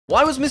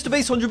Why was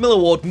MrBeast's 100 mil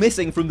award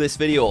missing from this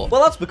video?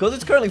 Well, that's because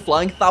it's currently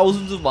flying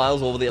thousands of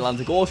miles over the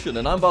Atlantic Ocean,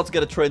 and I'm about to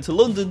get a train to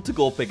London to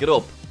go pick it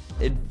up.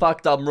 In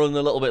fact, I'm running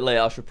a little bit late.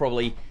 I should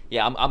probably...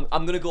 Yeah,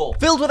 I'm gonna go.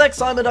 Filled with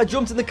excitement, I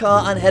jumped in the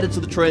car and headed to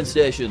the train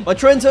station. My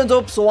train turned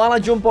up, so while I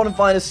jump on and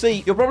find a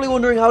seat, you're probably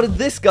wondering, how did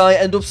this guy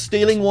end up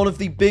stealing one of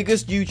the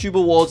biggest YouTube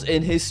awards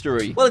in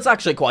history? Well, it's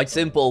actually quite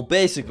simple.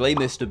 Basically,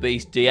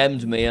 MrBeast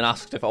DM'd me and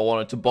asked if I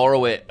wanted to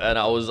borrow it, and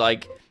I was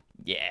like,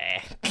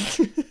 yeah.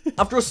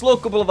 After a slow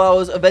couple of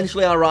hours,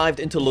 eventually I arrived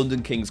into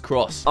London King's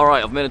Cross.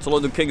 Alright, I've made it to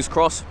London King's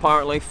Cross.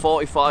 Apparently,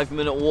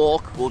 45-minute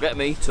walk will get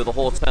me to the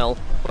hotel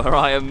where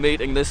I am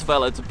meeting this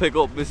fella to pick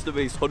up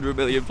MrBeast's 100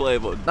 million play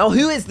button. Now,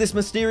 who is this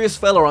mysterious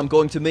fella I'm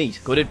going to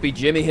meet? Could it be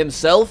Jimmy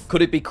himself?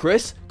 Could it be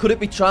Chris? Could it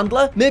be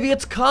Chandler? Maybe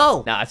it's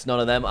Carl. Nah, it's none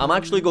of them. I'm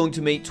actually going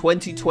to meet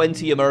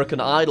 2020 American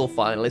Idol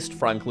finalist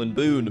Franklin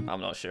Boone.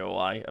 I'm not sure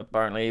why.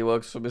 Apparently, he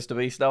works for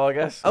MrBeast now, I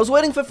guess. I was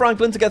waiting for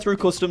Franklin to get through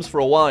customs for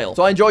a while,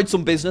 so I enjoyed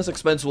some business,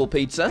 expensive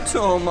pizza.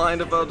 Don't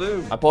mind if I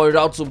do. I pointed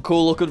out some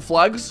cool-looking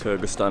flags.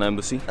 Kyrgyzstan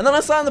Embassy. And then I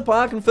sat in the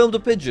park and filmed a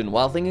pigeon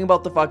while thinking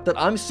about the fact that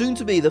I'm soon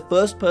to be the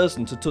first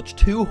person to touch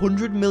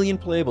 200 million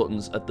play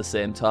buttons at the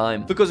same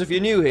time. Because if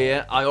you're new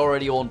here, I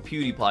already own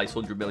PewDiePie's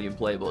 100 million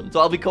play button, so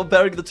I'll be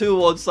comparing the two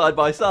awards side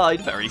by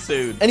side very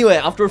soon. Anyway,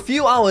 after a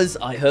few hours,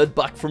 I heard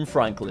back from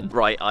Franklin.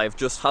 Right, I've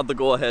just had the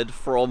go-ahead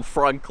from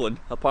Franklin.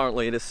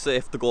 Apparently, it is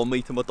safe to go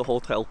meet him at the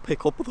hotel,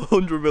 pick up the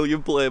 100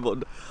 million play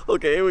button.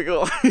 Okay, here we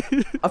go.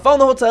 I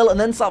found the hotel and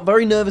then sat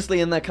very nervously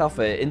in their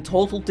cafe in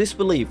total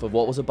disbelief of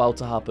what was about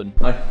to happen.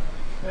 Hi.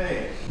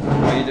 Hey.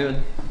 How are you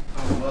doing?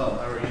 I'm well,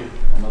 how are you?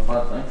 I'm not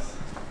bad, thanks.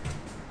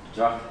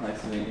 Jack,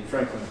 nice to meet you.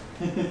 Franklin,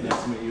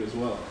 nice to meet you as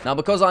well. Now,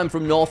 because I'm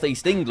from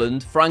Northeast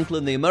England,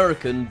 Franklin the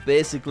American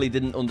basically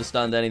didn't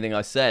understand anything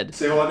I said.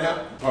 Say what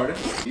now? Pardon?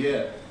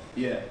 Yeah.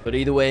 But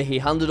either way, he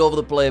handed over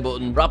the play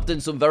button, wrapped in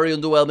some very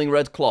underwhelming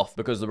red cloth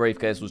because the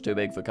briefcase was too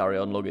big for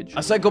carry-on luggage.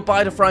 I said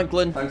goodbye to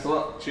Franklin. Thanks a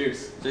lot.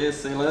 Cheers. Cheers,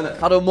 see you later.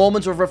 Had a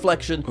moment of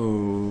reflection. Oh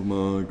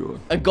my god.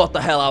 And got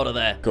the hell out of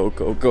there. Go,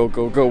 go, go,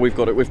 go, go. We've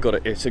got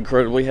it. It's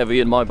incredibly heavy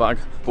in my bag,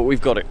 but we've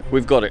got it.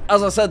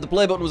 As I said, the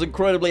play button was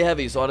incredibly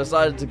heavy, so I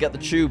decided to get the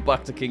tube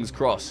back to King's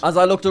Cross. As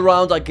I looked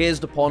around, I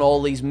gazed upon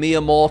all these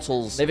mere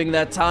mortals, living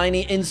their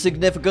tiny,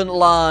 insignificant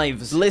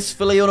lives,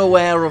 blissfully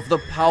unaware of the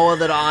power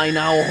that I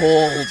now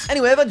hold.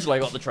 Anyway, eventually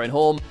I got the train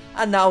home,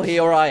 and now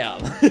here I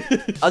am.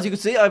 As you can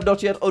see, I have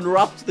not yet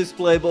unwrapped this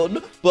play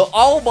button, but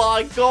oh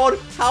my god,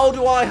 how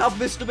do I have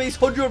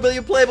MrBeast's 100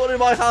 million play button in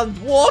my hand?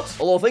 What?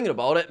 Although thinking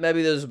about it,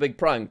 maybe there's a big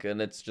prank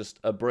and it's just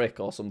a brick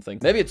or something.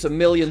 Maybe it's $1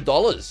 million.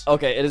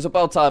 Okay, it is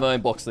about time I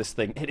unbox this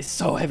thing. It is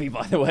so heavy,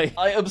 by the way.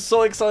 I am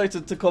so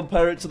excited to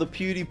compare it to the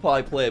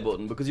PewDiePie play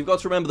button, because you've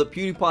got to remember that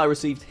PewDiePie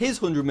received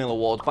his 100 mil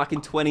award back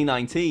in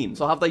 2019.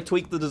 So have they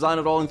tweaked the design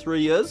at all in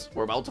 3 years?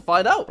 We're about to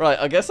find out. Right,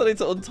 I guess I need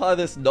to untie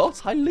this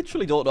knot. I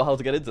literally don't know how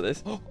to get into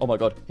this. Oh my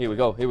god, here we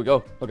go.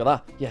 Look at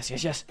that.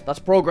 Yes. That's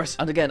progress.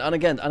 And again.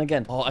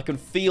 Oh, I can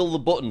feel the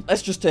button.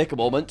 Let's just take a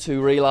moment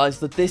to realize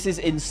that this is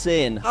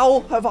insane. How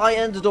have I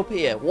ended up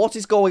here? What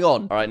is going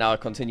on? All right, now I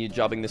continue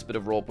jabbing this bit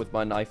of rope with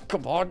my knife.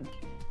 Come on.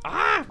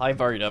 Ah! I'm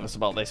very nervous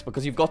about this,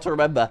 because you've got to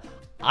remember,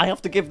 I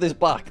have to give this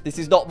back. This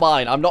is not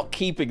mine. I'm not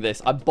keeping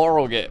this. I'm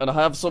borrowing it. And I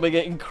have something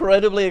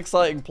incredibly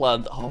exciting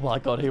planned. Oh my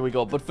god, here we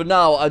go. But for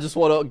now, I just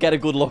want to get a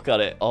good look at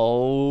it.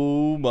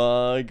 Oh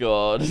my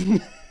god.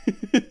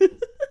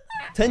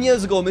 10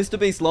 years ago,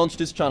 MrBeast launched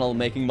his channel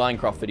making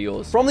Minecraft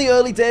videos. From the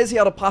early days, he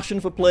had a passion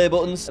for play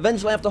buttons.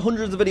 Eventually, after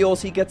hundreds of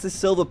videos, he gets his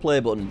silver play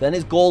button, then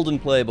his golden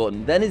play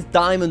button, then his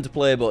diamond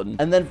play button,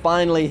 and then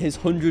finally his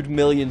 100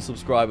 million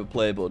subscriber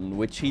play button,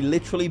 which he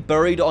literally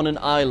buried on an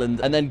island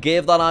and then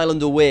gave that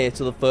island away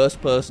to the first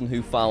person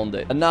who found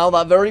it. And now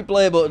that very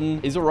play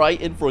button is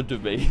right in front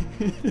of me.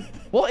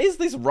 What is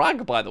this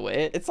rag, by the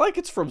way? It's like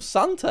it's from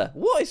Santa.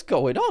 What is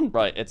going on?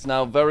 Right, it's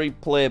now very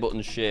play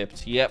button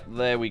shaped. Yep,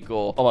 there we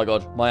go. Oh my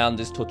god, my hand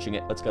is touching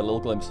it. Let's get a little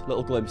glimpse. Do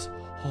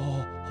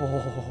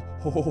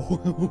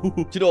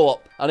you know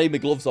what? I need my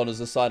gloves on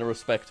as a sign of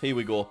respect. Here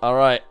we go. All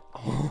right.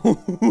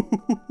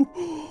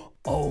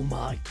 Oh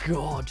my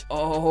god.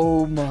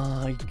 Oh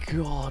my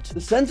god.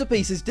 The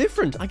centerpiece is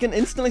different. I can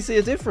instantly see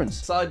a difference.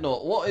 Side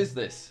note, what is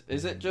this?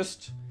 Is it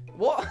just...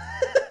 What?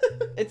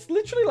 It's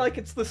literally like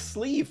it's the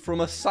sleeve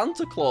from a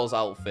Santa Claus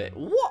outfit.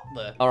 What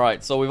the?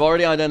 Alright, so we've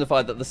already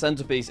identified that the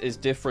centerpiece is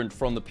different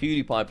from the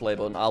PewDiePie play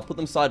button. I'll put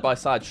them side by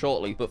side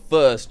shortly, but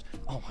first...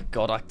 Oh my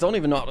god, I don't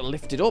even know how to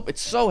lift it up.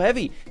 It's so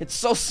heavy. It's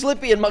so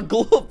slippy in my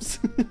gloves.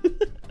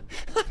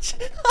 I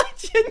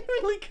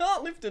genuinely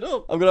can't lift it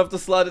up. I'm gonna have to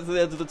slide it to the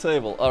edge of the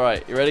table.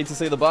 Alright, you ready to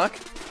see the back?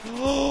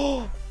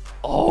 Oh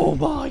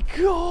my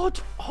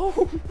god.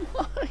 Oh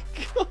my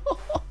god.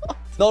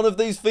 None of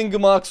these finger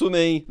marks were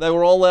me. They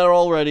were all there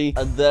already.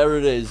 And there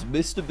it is.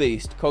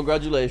 MrBeast,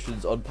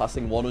 congratulations on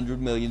passing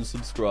 100 million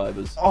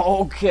subscribers.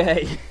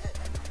 Okay.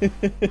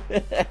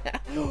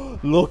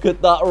 Look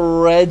at that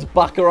red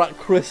Baccarat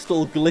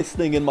crystal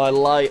glistening in my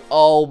light.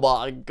 Oh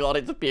my god,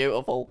 it's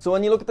beautiful. So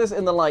when you look at this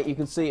in the light, you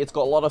can see it's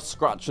got a lot of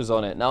scratches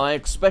on it. Now, I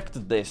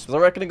expected this, because I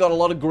reckon it got a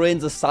lot of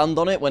grains of sand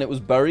on it when it was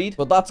buried.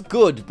 But that's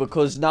good,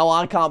 because now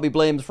I can't be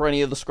blamed for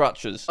any of the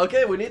scratches.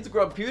 Okay, we need to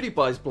grab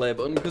PewDiePie's play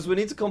button, because we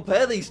need to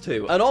compare these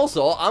two. And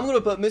also, I'm going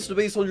to put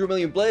MrBeast's 100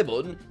 million play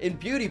button in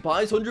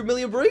PewDiePie's 100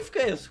 million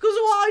briefcase, because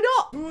why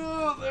not?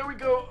 Oh, there we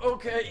go.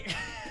 Okay.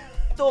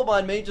 Don't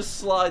mind me just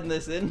sliding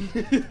this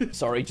in.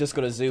 Sorry, just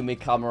gonna zoom my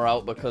camera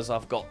out because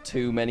I've got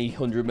too many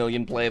 100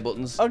 million play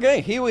buttons. Okay,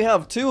 here we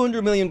have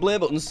 200 million play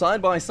buttons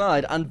side by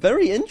side, and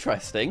very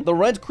interesting, the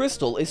red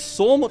crystal is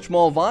so much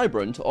more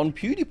vibrant on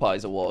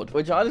PewDiePie's award,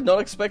 which I did not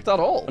expect at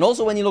all. And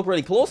also, when you look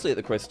really closely at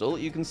the crystal,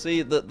 you can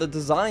see that the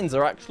designs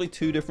are actually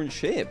two different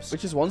shapes,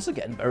 which is once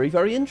again very,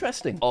 very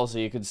interesting. Also,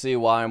 you can see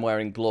why I'm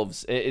wearing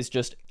gloves. It is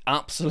just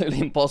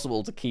absolutely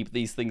impossible to keep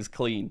these things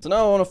clean. So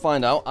now I want to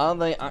find out, are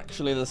they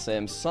actually the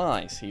same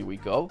size? Here we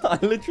go. I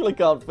literally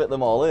can't fit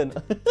them all in.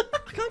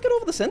 I can't get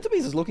over the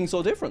centerpieces looking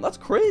so different. That's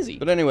crazy.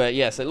 But anyway,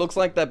 yes, it looks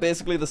like they're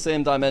basically the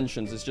same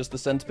dimensions. It's just the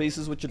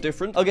centerpieces which are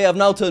different. Okay, I've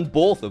now turned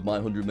both of my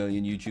 100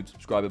 million YouTube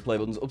subscriber play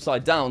buttons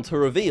upside down to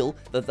reveal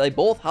that they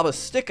both have a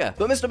sticker.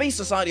 But MrBeast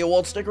Society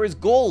Award sticker is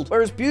gold,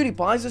 whereas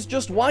PewDiePie's is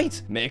just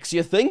white. Makes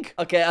you think.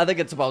 Okay, I think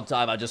it's about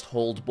time I just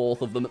hold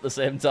both of them at the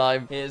same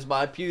time. Here's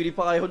my PewDiePie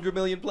 100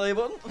 million play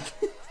button. I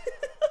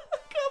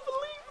can't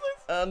believe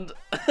this. And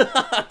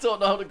I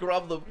don't know how to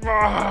grab them.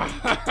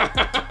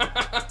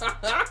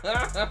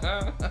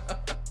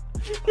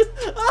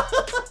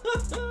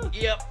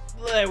 Yep,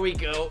 there we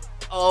go.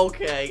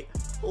 Okay.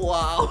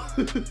 Wow.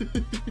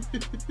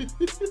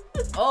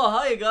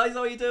 Oh, hiya guys,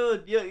 how are you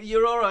doing?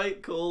 You're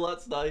alright, cool,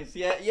 that's nice.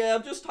 Yeah,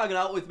 I'm just hanging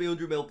out with me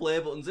 100 mil play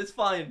buttons, it's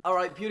fine.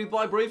 Alright,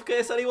 PewDiePie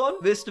briefcase,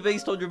 anyone?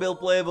 MrBeast 100 mil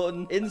play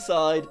button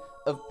inside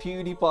of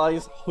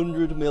PewDiePie's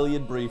 100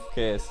 million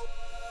briefcase.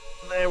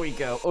 There we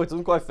go. Oh, it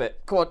doesn't quite fit.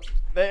 Come on.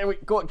 There we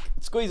go.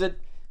 Squeeze it.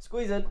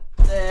 Squeeze it.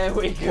 There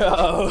we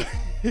go.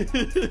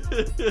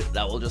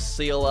 Now we'll just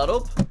seal that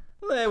up.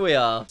 There we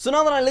are. So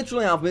now that I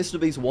literally have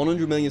MrBeast's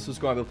 100 million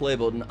subscriber play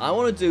button, I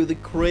want to do the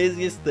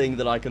craziest thing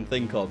that I can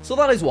think of. So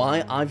that is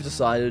why I've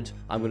decided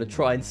I'm going to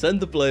try and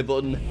send the play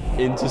button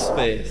into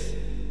space.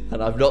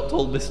 And I've not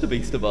told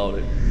MrBeast about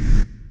it.